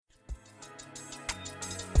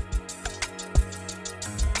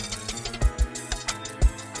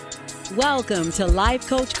Welcome to Life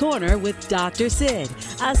Coach Corner with Dr. Sid,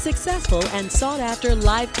 a successful and sought-after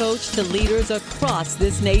life coach to leaders across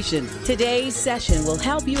this nation. Today's session will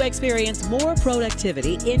help you experience more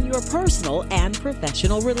productivity in your personal and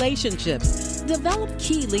professional relationships, develop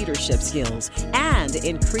key leadership skills, and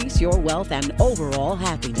increase your wealth and overall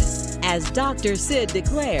happiness. As Dr. Sid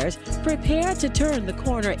declares, prepare to turn the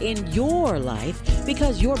corner in your life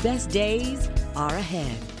because your best days are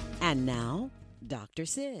ahead. And now, Dr.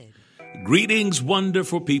 Sid. Greetings,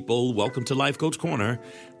 wonderful people. Welcome to Life Coach Corner,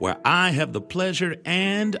 where I have the pleasure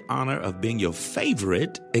and honor of being your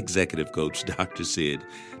favorite executive coach, Dr. Sid.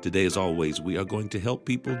 Today, as always, we are going to help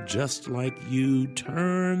people just like you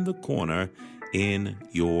turn the corner in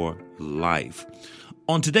your life.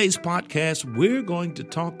 On today's podcast, we're going to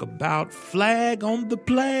talk about flag on the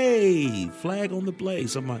play. Flag on the play.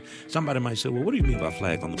 Somebody might say, well, what do you mean by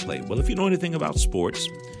flag on the play? Well, if you know anything about sports,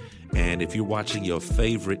 and if you're watching your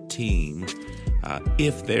favorite team,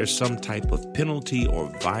 if there's some type of penalty or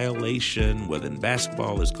violation, whether in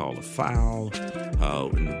basketball is called a foul,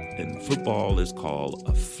 in football is called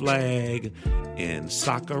a flag, in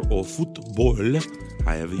soccer or football,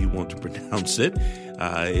 however you want to pronounce it,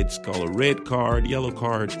 it's called a red card, yellow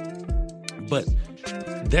card. But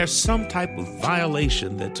there's some type of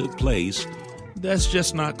violation that took place that's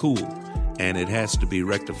just not cool. And it has to be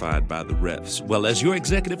rectified by the refs. Well, as your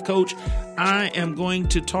executive coach, I am going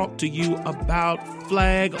to talk to you about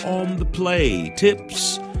flag on the play,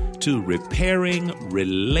 tips to repairing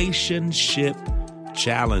relationship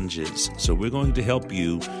challenges. So we're going to help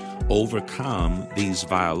you overcome these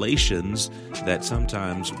violations that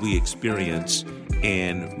sometimes we experience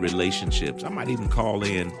in relationships. I might even call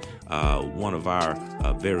in one of our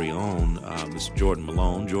very own, Mr. Jordan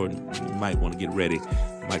Malone. Jordan, you might want to get ready.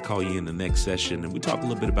 I might call you in the next session, and we talk a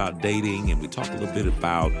little bit about dating, and we talk a little bit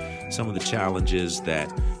about some of the challenges that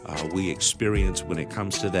we experience when it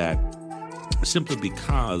comes to that, simply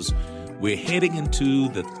because we're heading into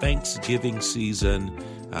the Thanksgiving season.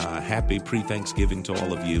 Happy pre-Thanksgiving to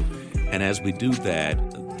all of you. And as we do that,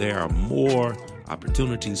 there are more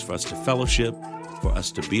opportunities for us to fellowship, for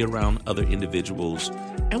us to be around other individuals,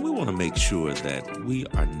 and we want to make sure that we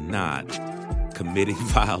are not committing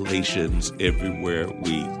violations everywhere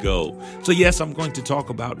we go. So yes, I'm going to talk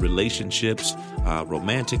about relationships,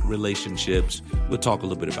 romantic relationships. We'll talk a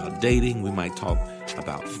little bit about dating. We might talk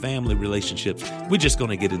about family relationships. We're just going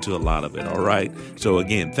to get into a lot of it, all right? So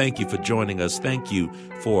again, thank you for joining us. Thank you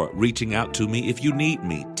for reaching out to me. If you need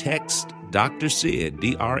me, text Dr. Sid,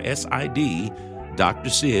 D-R-S-I-D, Dr.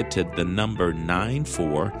 Sid to the number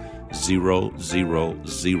 94000.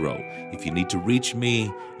 If you need to reach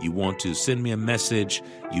me, you want to send me a message,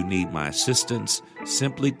 you need my assistance,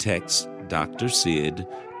 simply text Dr. Sid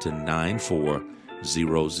to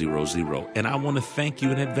 94000. And I want to thank you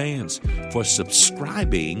in advance for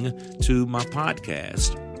subscribing to my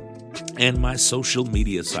podcast and my social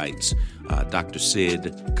media sites, Dr.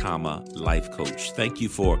 Sid, Life Coach. Thank you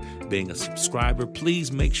for being a subscriber.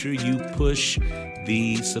 Please make sure you push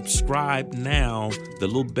the subscribe now, the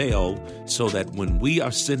little bell, so that when we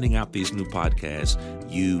are sending out these new podcasts,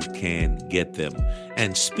 you can get them.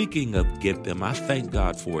 And speaking of get them, I thank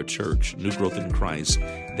God for a church, New Growth in Christ,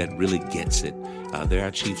 that really gets it. They're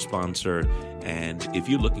our chief sponsor. And if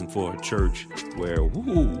you're looking for a church where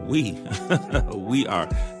we are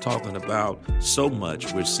talking about so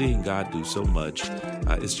much, we're seeing God do so much,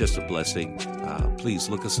 it's just a blessing. Please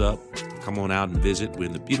look us up. Come on out and visit. We're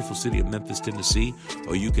in the beautiful city of Memphis, Tennessee,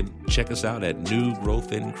 or you can check us out at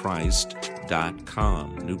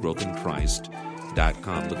newgrowthinchrist.com,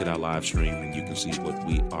 newgrowthinchrist.com. Look at our live stream and you can see what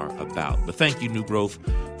we are about. But thank you, New Growth,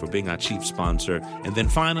 for being our chief sponsor. And then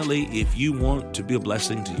finally, if you want to be a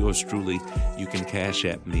blessing to yours truly, you can cash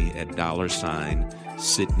at me at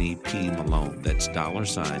 $Sidney P. Malone. That's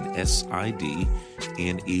 $SIDNEY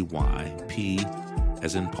P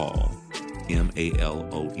as in Paul,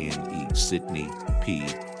 MALONE, Sidney P.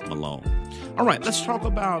 Malone. All right, let's talk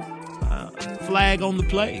about flag on the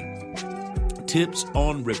play. Tips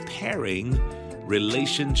on repairing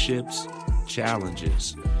relationships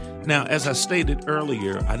challenges. Now, as I stated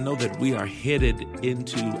earlier, I know that we are headed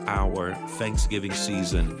into our Thanksgiving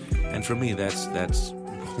season, and for me, that's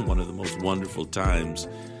one of the most wonderful times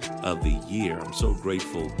of the year. I'm so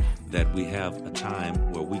grateful that we have a time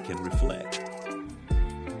where we can reflect,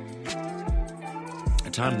 a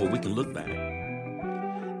time where we can look back,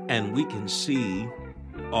 and we can see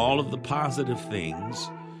all of the positive things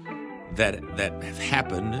that have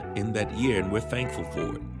happened in that year, and we're thankful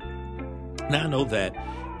for it. Now, I know that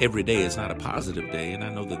every day is not a positive day, and I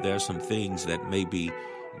know that there are some things that maybe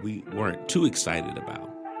we weren't too excited about.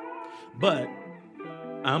 But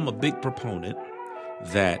I'm a big proponent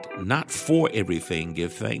that not for everything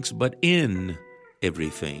give thanks, but in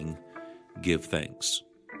everything give thanks.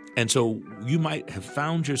 And so you might have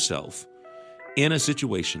found yourself in a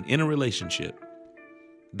situation, in a relationship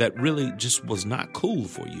that really just was not cool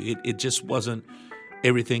for you. It just wasn't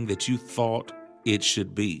everything that you thought it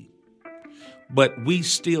should be. But we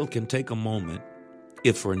still can take a moment,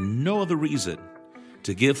 if for no other reason,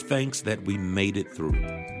 to give thanks that we made it through.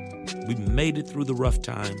 We made it through the rough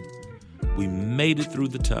time. We made it through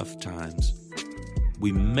the tough times.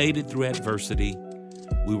 We made it through adversity.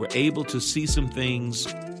 We were able to see some things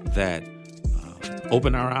that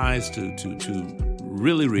open our eyes to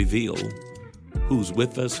really reveal who's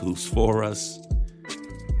with us, who's for us.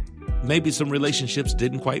 Maybe some relationships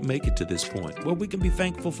didn't quite make it to this point. Well, we can be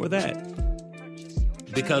thankful for that,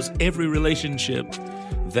 because every relationship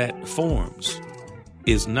that forms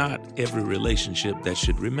is not every relationship that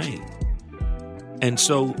should remain. And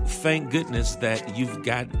so thank goodness that you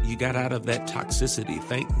got out of that toxicity.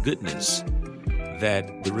 Thank goodness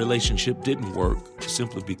that the relationship didn't work,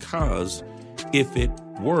 simply because if it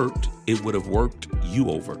worked, it would have worked you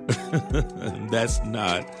over. That's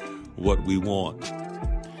not what we want.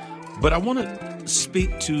 But I want to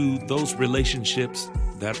speak to those relationships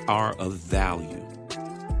that are of value.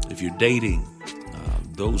 If you're dating,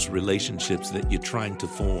 those relationships that you're trying to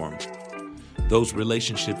form, those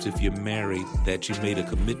relationships, if you're married, that you made a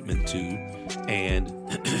commitment to, and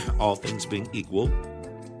all things being equal,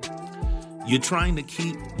 you're trying to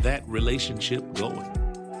keep that relationship going.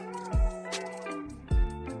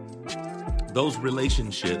 Those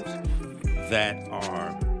relationships that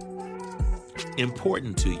are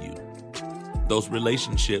important to you, those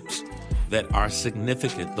relationships that are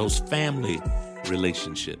significant, those family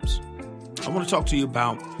relationships. I want to talk to you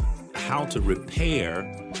about how to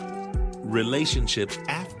repair relationships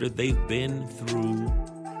after they've been through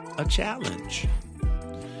a challenge,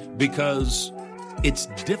 because it's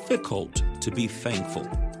difficult to be thankful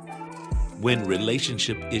when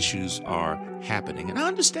relationship issues are happening. And I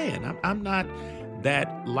understand, I'm not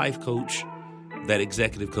that life coach, that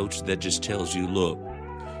executive coach that just tells you, look,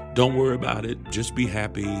 don't worry about it, just be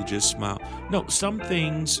happy, just smile. No, some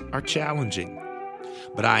things are challenging,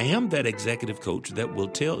 but I am that executive coach that will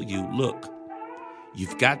tell you, look,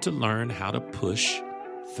 you've got to learn how to push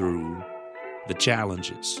through the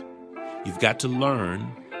challenges. You've got to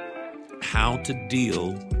learn how to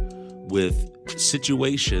deal with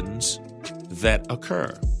situations that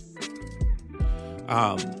occur.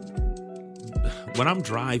 When I'm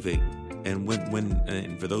driving, and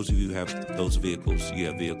and for those of you who have those vehicles, you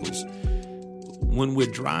have vehicles. When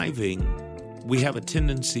we're driving, we have a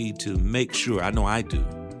tendency to make sure, I know I do,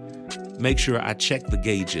 make sure I check the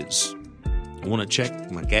gauges. I want to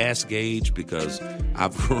check my gas gauge because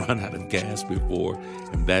I've run out of gas before,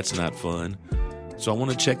 and that's not fun. So I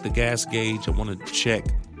want to check the gas gauge. I want to check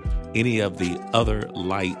any of the other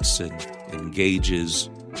lights and gauges.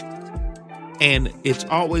 And it's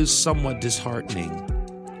always somewhat disheartening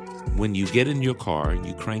when you get in your car and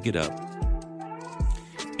you crank it up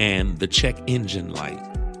and the check engine light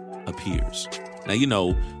appears. Now, you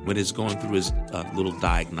know, when it's going through its little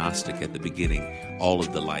diagnostic at the beginning, all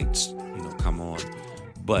of the lights, come on.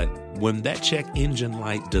 But when that check engine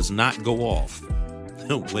light does not go off,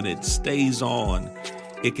 when it stays on,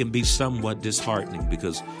 it can be somewhat disheartening,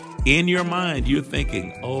 because in your mind, you're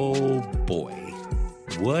thinking, oh boy,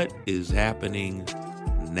 what is happening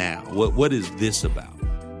now? What is this about?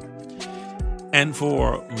 And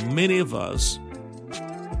for many of us,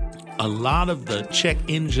 a lot of the check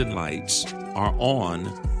engine lights are on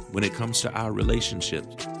when it comes to our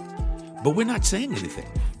relationships, but we're not saying anything.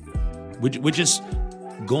 We're just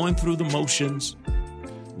going through the motions.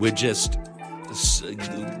 We're just,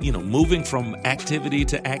 moving from activity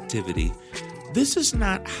to activity. This is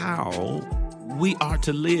not how we are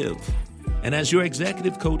to live. And as your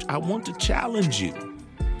executive coach, I want to challenge you.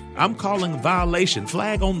 I'm calling violation,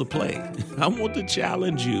 flag on the play. I want to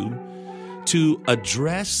challenge you to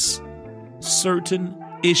address certain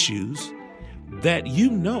issues that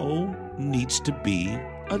needs to be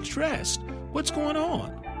addressed. What's going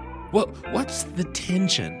on? What's the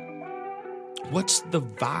tension? What's the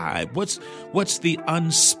vibe? What's the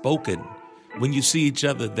unspoken? When you see each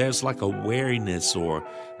other, there's like a wariness or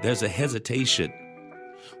there's a hesitation.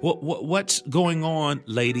 What's going on,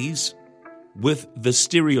 ladies, with the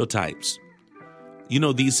stereotypes?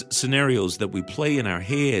 These scenarios that we play in our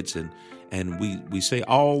heads and we say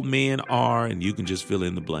all men are, and you can just fill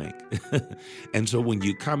in the blank. And so when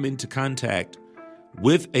you come into contact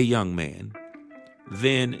with a young man,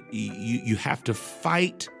 then you have to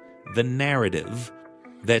fight the narrative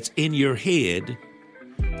that's in your head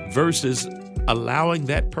versus allowing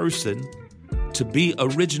that person to be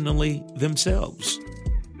originally themselves.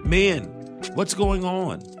 Men, what's going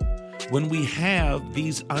on when we have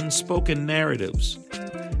these unspoken narratives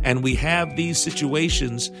and we have these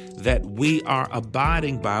situations that we are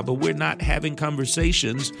abiding by, but we're not having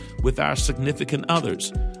conversations with our significant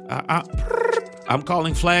others? I'm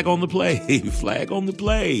calling flag on the play. Flag on the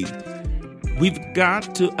play. We've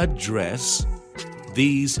got to address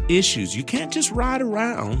these issues. You can't just ride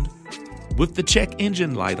around with the check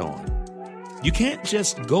engine light on. You can't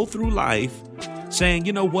just go through life saying,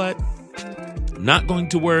 you know what, not going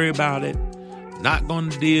to worry about it, not going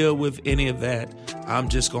to deal with any of that. I'm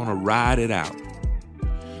just going to ride it out.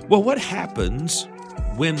 Well, what happens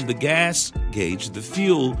when the gas gauge, the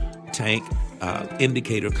fuel tank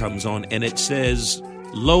indicator comes on and it says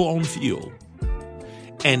low on fuel?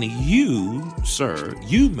 And you, sir,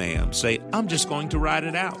 you, ma'am, say, I'm just going to ride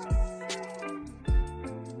it out.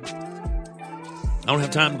 I don't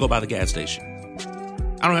have time to go by the gas station.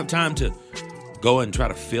 I don't have time to go and try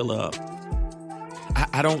to fill up.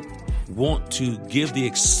 I don't want to give the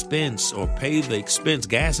expense or pay the expense.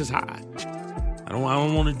 Gas is high. I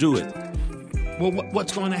don't want to do it. Well,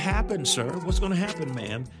 what's going to happen, sir? What's going to happen,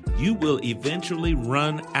 ma'am? You will eventually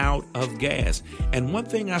run out of gas. And one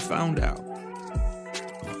thing I found out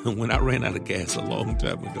when I ran out of gas a long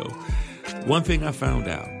time ago, one thing I found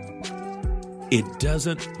out, it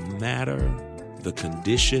doesn't matter the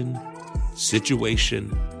condition,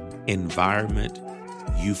 situation, environment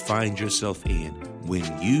you find yourself in. When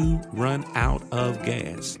you run out of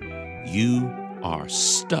gas, you are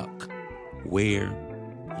stuck where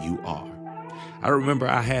you are. I remember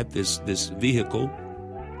I had this vehicle,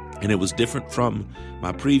 and it was different from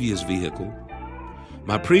my previous vehicle.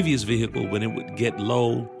 My previous vehicle, when it would get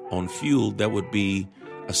low on fuel, there would be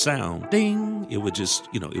a sound, ding. It would just,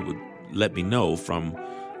 it would let me know from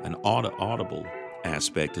an audible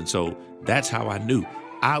aspect. And so that's how I knew.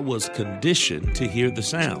 I was conditioned to hear the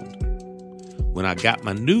sound. When I got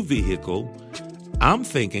my new vehicle, I'm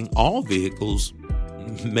thinking all vehicles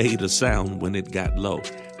made a sound when it got low.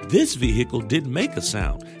 This vehicle didn't make a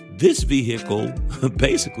sound. This vehicle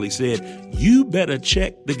basically said, you better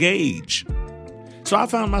check the gauge. So I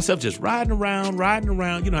found myself just riding around.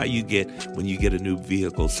 You know how you get when you get a new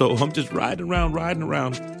vehicle. So I'm just riding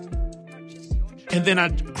around. And then I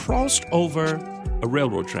crossed over a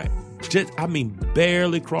railroad track.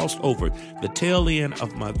 Barely crossed over. The tail end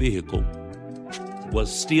of my vehicle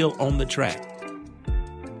was still on the track.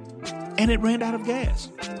 And it ran out of gas.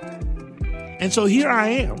 And so here I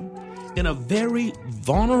am in a very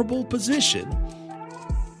vulnerable position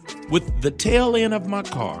with the tail end of my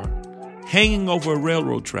car hanging over a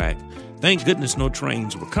railroad track. Thank goodness no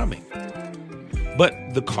trains were coming.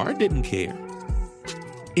 But the car didn't care.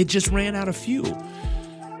 It just ran out of fuel.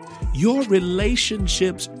 Your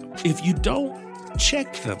relationships, if you don't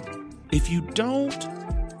check them, if you don't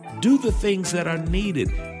do the things that are needed,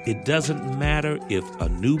 it doesn't matter if a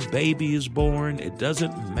new baby is born. It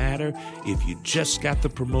doesn't matter if you just got the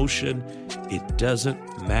promotion. It doesn't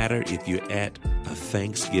matter if you're at a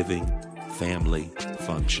Thanksgiving family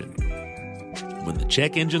function. When the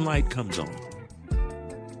check engine light comes on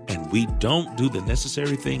and we don't do the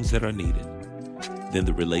necessary things that are needed, then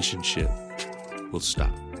the relationship will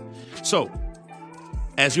stop. So,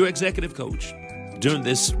 as your executive coach during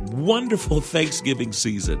this wonderful Thanksgiving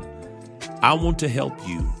season, I want to help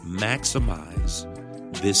you maximize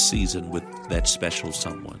this season with that special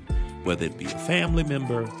someone, whether it be a family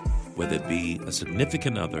member, whether it be a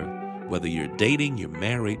significant other, whether you're dating, you're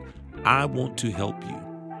married. I want to help you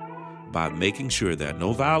by making sure there are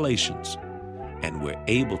no violations and we're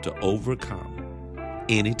able to overcome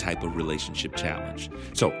any type of relationship challenge.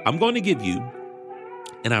 So I'm going to give you,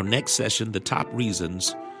 in our next session, the top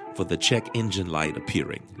reasons for the check engine light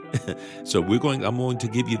appearing. So I'm going to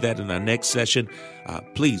give you that in our next session.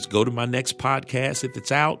 Please go to my next podcast. If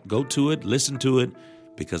it's out, go to it, listen to it,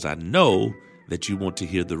 because I know that you want to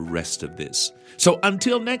hear the rest of this. So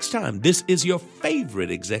until next time, this is your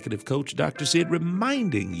favorite executive coach, Dr. Sid,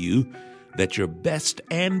 reminding you that your best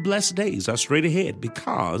and blessed days are straight ahead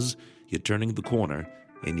because you're turning the corner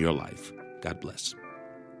in your life. God bless.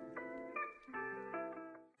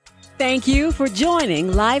 Thank you for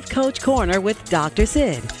joining Life Coach Corner with Dr.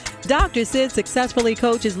 Sid. Dr. Sid successfully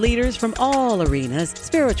coaches leaders from all arenas,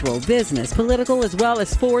 spiritual, business, political, as well as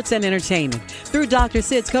sports and entertainment. Through Dr.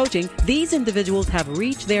 Sid's coaching, these individuals have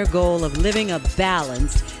reached their goal of living a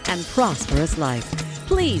balanced and prosperous life.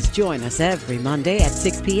 Please join us every Monday at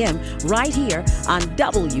 6 p.m. right here on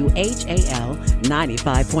WHAL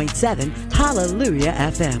 95.7 Hallelujah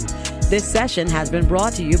FM. This session has been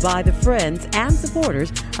brought to you by the friends and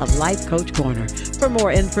supporters of Life Coach Corner. For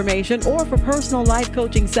more information or for personal life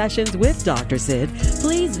coaching sessions with Dr. Sid,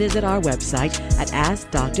 please visit our website at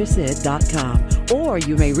AskDrSid.com, or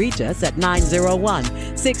you may reach us at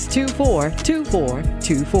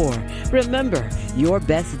 901-624-2424. Remember, your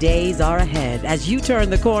best days are ahead as you turn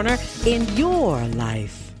the corner in your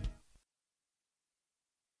life.